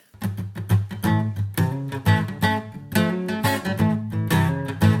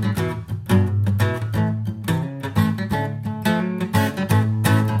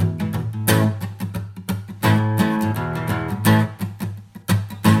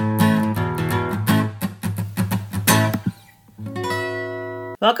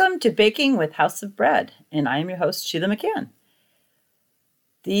Welcome to Baking with House of Bread, and I am your host, Sheila McCann.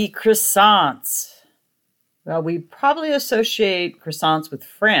 The croissants. Well, we probably associate croissants with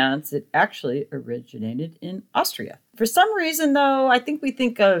France. It actually originated in Austria. For some reason, though, I think we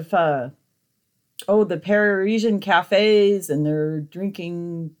think of, the Parisian cafes, and they're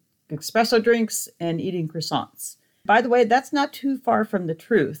drinking espresso drinks and eating croissants. By the way, that's not too far from the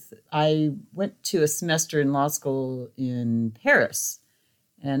truth. I went to a semester in law school in Paris.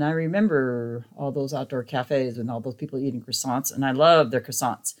 And I remember all those outdoor cafes and all those people eating croissants, and I love their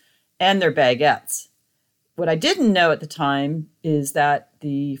croissants and their baguettes. What I didn't know at the time is that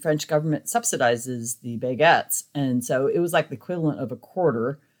the French government subsidizes the baguettes. And so it was like the equivalent of a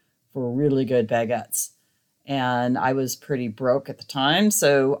quarter for really good baguettes. And I was pretty broke at the time,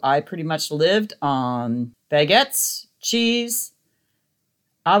 so I pretty much lived on baguettes, cheese,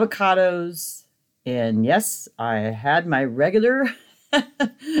 avocados, and yes, I had my regular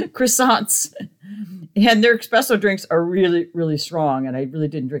croissants, and their espresso drinks are really, really strong. And I really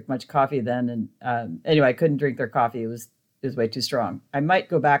didn't drink much coffee then. And anyway, I couldn't drink their coffee. It was way too strong. I might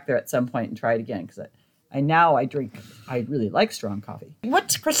go back there at some point and try it again because I really like strong coffee. What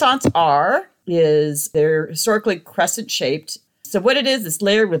croissants are is they're historically crescent shaped. So what it is, it's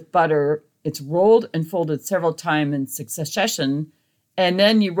layered with butter. It's rolled and folded several times in succession, and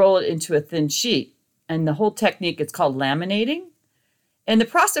then you roll it into a thin sheet. And the whole technique is called laminating. And the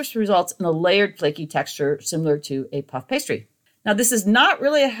process results in a layered, flaky texture similar to a puff pastry. Now, this is not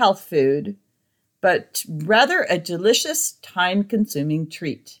really a health food, but rather a delicious, time-consuming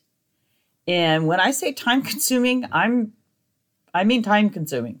treat. And when I say time-consuming, I mean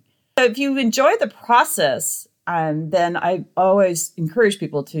time-consuming. So if you enjoy the process, then I always encourage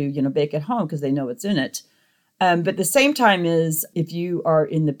people to, bake at home because they know what's in it. But at the same time is, if you are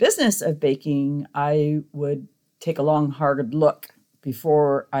in the business of baking, I would take a long, hard look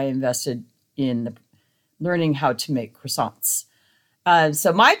before I invested in learning how to make croissants.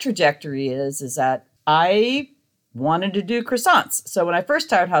 So my trajectory is that I wanted to do croissants. So when I first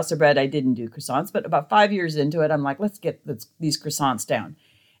started House of Bread, I didn't do croissants, but about 5 years into it, I'm like, let's get these croissants down.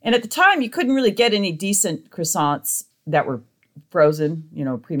 And at the time, you couldn't really get any decent croissants that were frozen,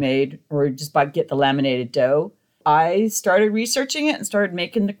 pre-made, or just get the laminated dough. I started researching it and started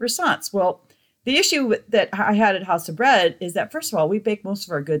making the croissants. Well, the issue that I had at House of Bread is that, first of all, we bake most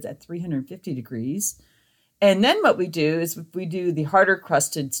of our goods at 350 degrees. And then what we do is we do the harder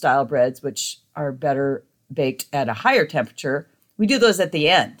crusted style breads, which are better baked at a higher temperature. We do those at the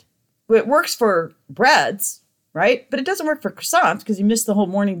end. It works for breads, right? But it doesn't work for croissants because you miss the whole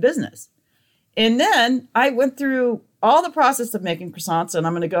morning business. And then I went through all the process of making croissants, and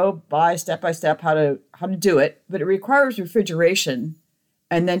I'm going to go by step how to do it. But it requires refrigeration,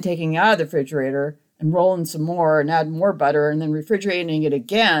 and then taking it out of the refrigerator and rolling some more and add more butter and then refrigerating it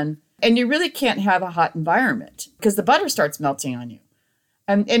again. And you really can't have a hot environment because the butter starts melting on you.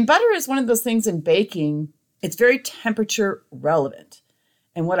 And butter is one of those things in baking, it's very temperature relevant.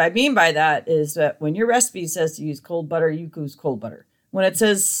 And what I mean by that is that when your recipe says to use cold butter, you use cold butter. When it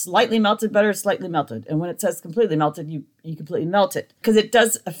says slightly melted butter, slightly melted. And when it says completely melted, you completely melt it because it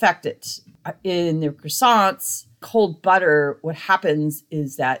does affect it. In the croissants, cold butter, what happens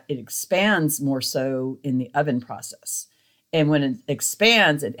is that it expands more so in the oven process. And when it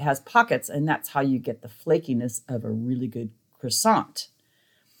expands, it has pockets, and that's how you get the flakiness of a really good croissant.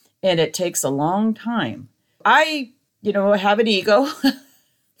 And it takes a long time. I, have an ego.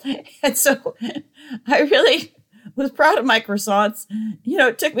 And so I really was proud of my croissants.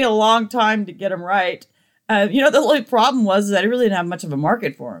 It took me a long time to get them right. The only problem was that I really didn't have much of a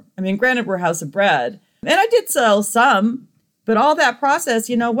market for them. I mean, granted, we're House of Bread. And I did sell some, but all that process,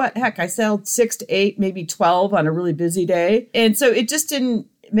 I sold 6 to 8, maybe 12 on a really busy day. And so it just didn't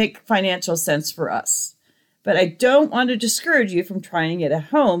make financial sense for us. But I don't want to discourage you from trying it at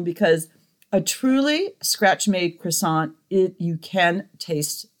home because a truly scratch-made croissant, you can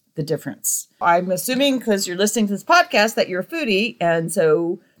taste the difference. I'm assuming because you're listening to this podcast that you're a foodie. And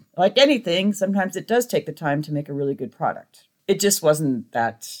so like anything, sometimes it does take the time to make a really good product. It just wasn't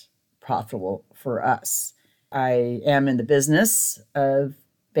that profitable for us. I am in the business of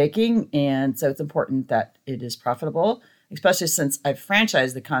baking, and so it's important that it is profitable, especially since I've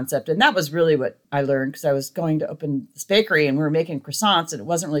franchised the concept. And that was really what I learned because I was going to open this bakery and we were making croissants and it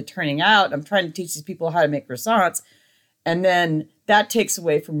wasn't really turning out. I'm trying to teach these people how to make croissants. And then that takes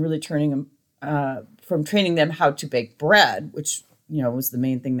away from really training them how to bake bread, which, was the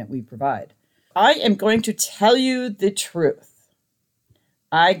main thing that we provide. I am going to tell you the truth.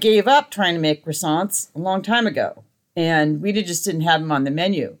 I gave up trying to make croissants a long time ago, and we just didn't have them on the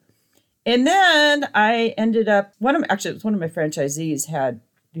menu. And then I ended up, it was one of my franchisees had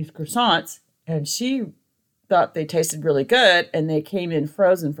these croissants, and she thought they tasted really good, and they came in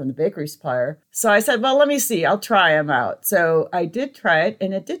frozen from the bakery supplier. So I said, well, let me see. I'll try them out. So I did try it,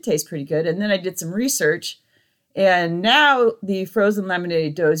 and it did taste pretty good. And then I did some research, and now the frozen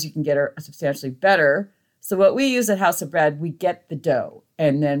laminated doughs you can get are substantially better. So what we use at House of Bread, we get the dough,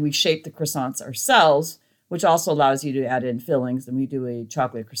 and then we shape the croissants ourselves, which also allows you to add in fillings. And we do a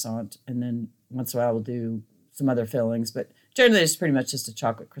chocolate croissant, and then once in a while we'll do some other fillings, but generally it's pretty much just a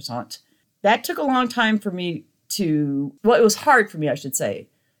chocolate croissant. That took a long time for me it was hard for me, I should say,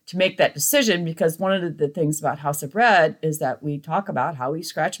 to make that decision, because one of the things about House of Bread is that we talk about how we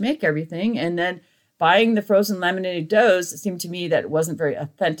scratch make everything, and then buying the frozen laminated doughs, it seemed to me that it wasn't very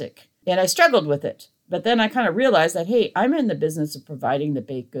authentic, and I struggled with it. But then I kind of realized that, hey, I'm in the business of providing the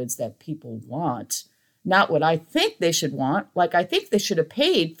baked goods that people want, not what I think they should want. Like, I think they should have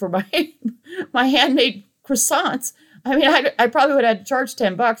paid for my handmade croissants. I mean, I probably would have had to charge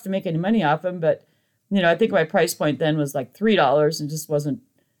 $10 to make any money off them, but I think my price point then was like $3, and it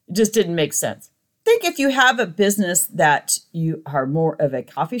just didn't make sense. I think if you have a business that you are more of a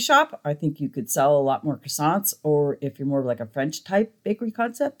coffee shop, I think you could sell a lot more croissants. Or if you're more of like a French type bakery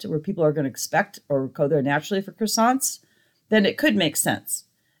concept where people are going to expect or go there naturally for croissants, then it could make sense.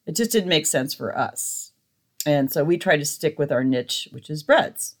 It just didn't make sense for us. And so we try to stick with our niche, which is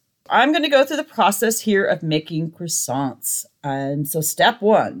breads. I'm going to go through the process here of making croissants. And so step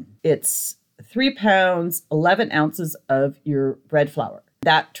 1, it's 3 pounds, 11 ounces of your bread flour.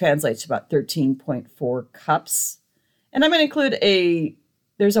 That translates to about 13.4 cups. And I'm going to include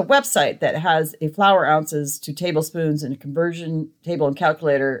there's a website that has a flour ounces to tablespoons and a conversion table and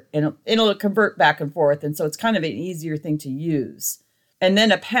calculator, and it'll convert back and forth. And so it's kind of an easier thing to use. And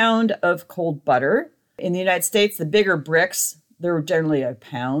then a pound of cold butter. In the United States, the bigger bricks, they're generally a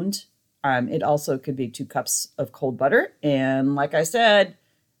pound. It also could be 2 cups of cold butter. And like I said,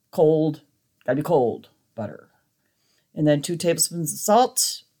 gotta be cold butter. And then 2 tablespoons of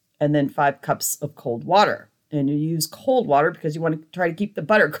salt, and then 5 cups of cold water. And you use cold water because you want to try to keep the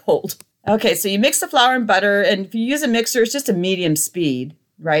butter cold. Okay, so you mix the flour and butter, and if you use a mixer, it's just a medium speed,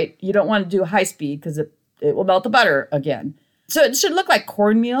 right? You don't want to do high speed because it will melt the butter again. So it should look like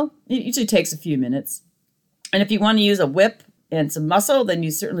cornmeal. It usually takes a few minutes. And if you want to use a whip and some muscle, then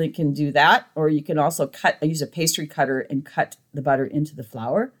you certainly can do that. Or you can also use a pastry cutter and cut the butter into the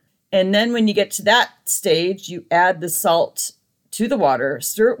flour. And then when you get to that stage, you add the salt to the water,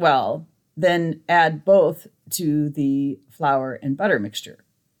 stir it well, then add both to the flour and butter mixture.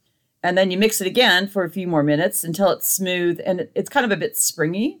 And then you mix it again for a few more minutes until it's smooth and it's kind of a bit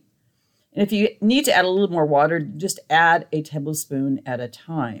springy. And if you need to add a little more water, just add a tablespoon at a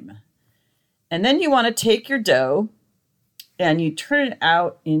time. And then you want to take your dough and you turn it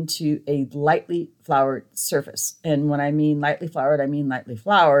out into a lightly floured surface. And when I mean lightly floured, I mean lightly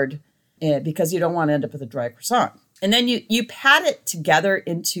floured because you don't want to end up with a dry croissant. And then you pat it together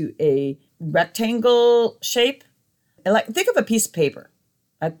into a rectangle shape. And think of a piece of paper.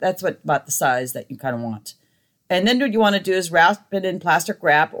 That's about the size that you kind of want. And then what you want to do is wrap it in plastic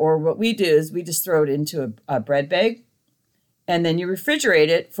wrap, or what we do is we just throw it into a bread bag. And then you refrigerate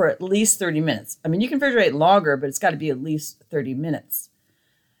it for at least 30 minutes. I mean, you can refrigerate longer, but it's got to be at least 30 minutes.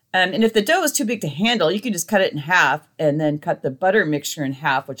 And if the dough is too big to handle, you can just cut it in half and then cut the butter mixture in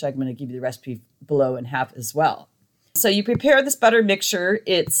half, which I'm going to give you the recipe below, in half as well. So you prepare this butter mixture.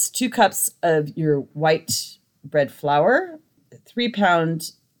 It's 2 cups of your white bread flour, 3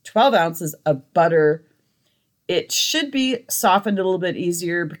 pounds, 12 ounces of butter. It should be softened a little bit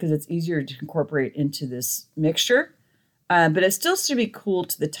easier because it's easier to incorporate into this mixture. But it still should be cool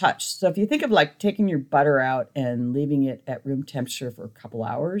to the touch. So if you think of like taking your butter out and leaving it at room temperature for a couple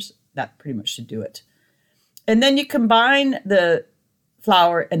hours, that pretty much should do it. And then you combine the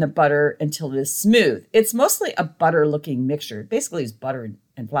flour and the butter until it is smooth. It's mostly a butter-looking mixture. Basically, it's butter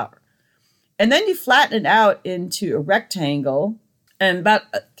and flour. And then you flatten it out into a rectangle and about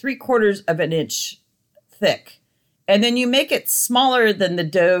 3/4 of an inch thick. And then you make it smaller than the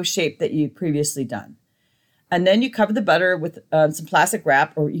dough shape that you've previously done. And then you cover the butter with some plastic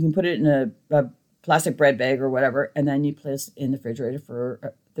wrap, or you can put it in a plastic bread bag or whatever, and then you place it in the refrigerator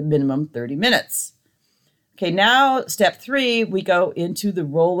for the minimum 30 minutes. Okay, now step 3, we go into the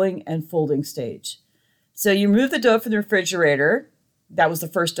rolling and folding stage. So you remove the dough from the refrigerator. That was the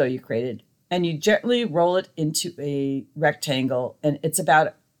first dough you created. And you gently roll it into a rectangle, and it's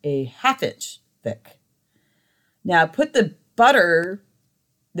about a 1/2 inch thick. Now put the butter,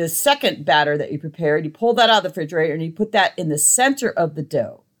 the second batter that you prepared, you pull that out of the refrigerator and you put that in the center of the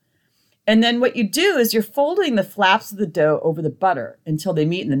dough. And then what you do is you're folding the flaps of the dough over the butter until they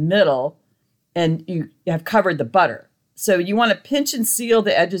meet in the middle and you have covered the butter. So you want to pinch and seal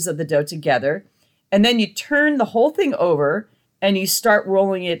the edges of the dough together. And then you turn the whole thing over and you start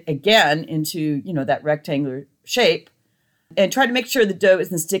rolling it again into, that rectangular shape, and try to make sure the dough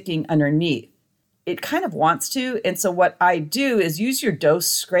isn't sticking underneath. It kind of wants to. And so what I do is use your dough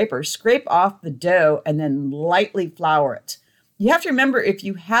scraper, scrape off the dough, and then lightly flour it. You have to remember, if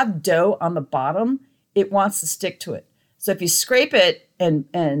you have dough on the bottom, it wants to stick to it. So if you scrape it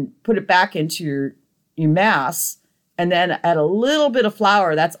and put it back into your mass, and then add a little bit of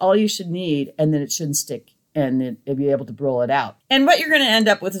flour, that's all you should need, and then it shouldn't stick, and you'll be able to roll it out. And what you're going to end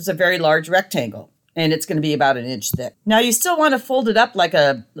up with is a very large rectangle, and it's going to be about 1 inch thick. Now, you still want to fold it up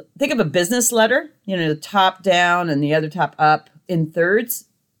think of a business letter, the top down and the other top up in thirds,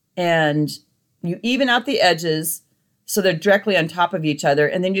 and you even out the edges so they're directly on top of each other,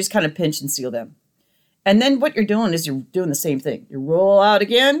 and then you just kind of pinch and seal them. And then what you're doing is you're doing the same thing. You roll out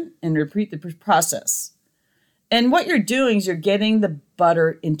again and repeat the process. And what you're doing is you're getting the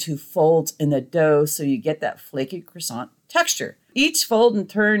butter into folds in the dough so you get that flaky croissant texture. Each fold and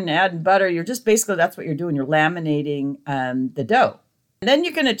turn and add butter, that's what you're doing. You're laminating the dough. And then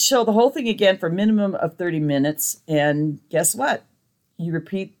you're going to chill the whole thing again for a minimum of 30 minutes. And guess what? You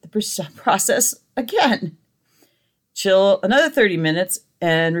repeat the process again. Chill another 30 minutes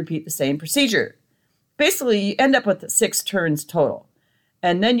and repeat the same procedure. Basically, you end up with 6 turns total.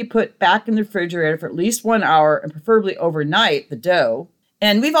 And then you put back in the refrigerator for at least 1 hour, and preferably overnight, the dough.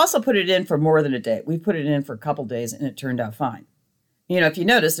 And we've also put it in for more than a day. We put it in for a couple days, and it turned out fine. If you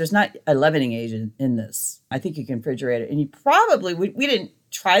notice, there's not a leavening agent in this. I think you can refrigerate it. And you probably, we didn't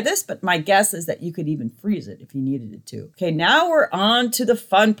try this, but my guess is that you could even freeze it if you needed it to. Okay, now we're on to the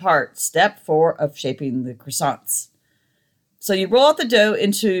fun part, step 4 of shaping the croissants. So you roll out the dough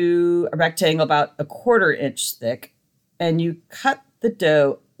into a rectangle about 1/4 inch thick, and you cut the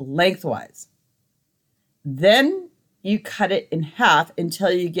dough lengthwise. Then you cut it in half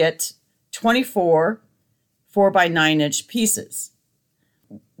until you get 24 4x9 pieces.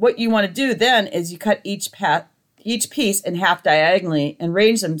 What you want to do then is you cut each piece in half diagonally and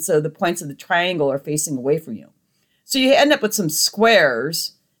arrange them so the points of the triangle are facing away from you. So you end up with some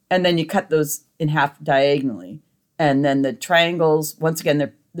squares, and then you cut those in half diagonally. And then the triangles, once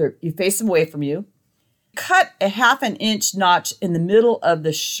again, you face them away from you. Cut a 1/2 inch notch in the middle of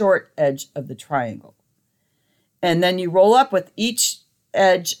the short edge of the triangle. And then you roll up with each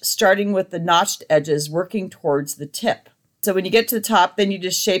edge, starting with the notched edges, working towards the tip. So when you get to the top, then you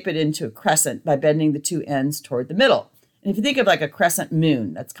just shape it into a crescent by bending the 2 ends toward the middle. And if you think of like a crescent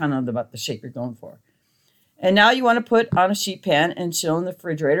moon, that's kind of about the shape you're going for. And now you want to put on a sheet pan and chill in the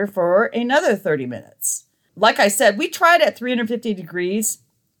refrigerator for another 30 minutes. Like I said, we tried at 350 degrees,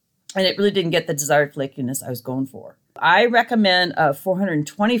 and it really didn't get the desired flakiness I was going for. I recommend a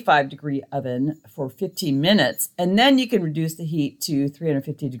 425 degree oven for 15 minutes, and then you can reduce the heat to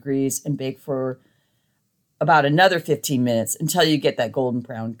 350 degrees and bake for about another 15 minutes until you get that golden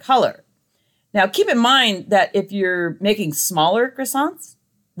brown color. Now, keep in mind that if you're making smaller croissants,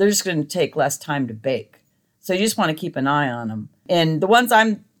 they're just going to take less time to bake. So you just want to keep an eye on them. And the ones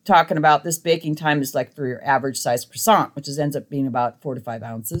I'm talking about, this baking time is like for your average size croissant, which ends up being about 4 to 5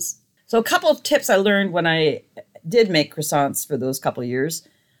 ounces. So a couple of tips I learned when I did make croissants for those couple of years.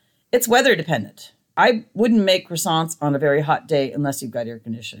 It's weather dependent. I wouldn't make croissants on a very hot day unless you've got air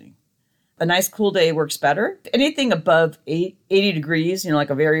conditioning. A nice cool day works better. Anything above 80 degrees, like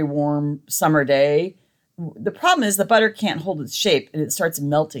a very warm summer day, the problem is the butter can't hold its shape and it starts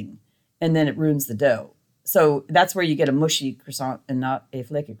melting, and then it ruins the dough. So that's where you get a mushy croissant and not a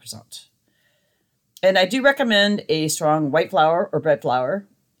flaky croissant. And I do recommend a strong white flour or bread flour.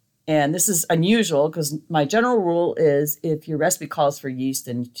 And this is unusual because my general rule is if your recipe calls for yeast,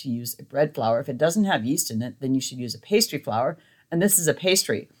 then to use a bread flour. If it doesn't have yeast in it, then you should use a pastry flour. And this is a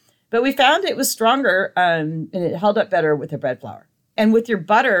pastry. But we found it was stronger and it held up better with a bread flour. And with your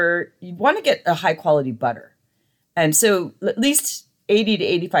butter, you want to get a high quality butter. And so at least 80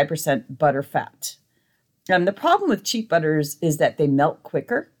 to 85% butter fat. The problem with cheap butters is that they melt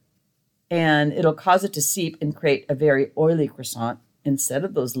quicker and it'll cause it to seep and create a very oily croissant instead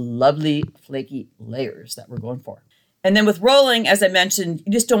of those lovely flaky layers that we're going for. And then with rolling, as I mentioned,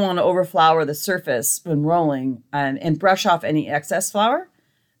 you just don't want to overflour the surface when rolling and brush off any excess flour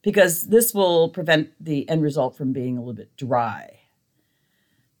because this will prevent the end result from being a little bit dry.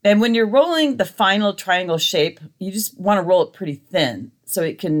 And when you're rolling the final triangle shape, you just want to roll it pretty thin so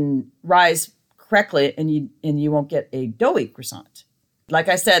it can rise correctly and you won't get a doughy croissant. Like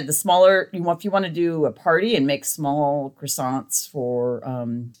I said, the smaller if you want to do a party and make small croissants for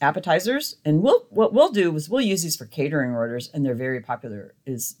appetizers, and what we'll do is we'll use these for catering orders, and they're very popular.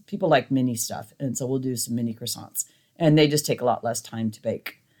 Is people like mini stuff, and so we'll do some mini croissants, and they just take a lot less time to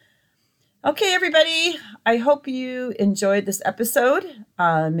bake. Okay, everybody, I hope you enjoyed this episode,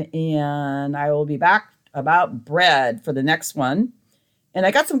 and I will be back about bread for the next one. And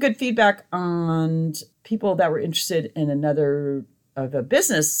I got some good feedback on people that were interested in another of a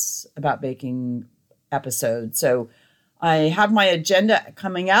business about baking episode. So I have my agenda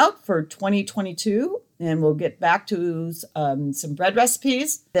coming out for 2022, and we'll get back to some bread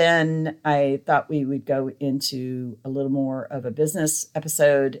recipes. Then I thought we would go into a little more of a business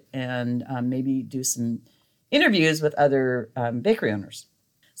episode and maybe do some interviews with other bakery owners.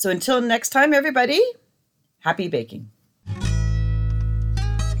 So until next time, everybody, happy baking.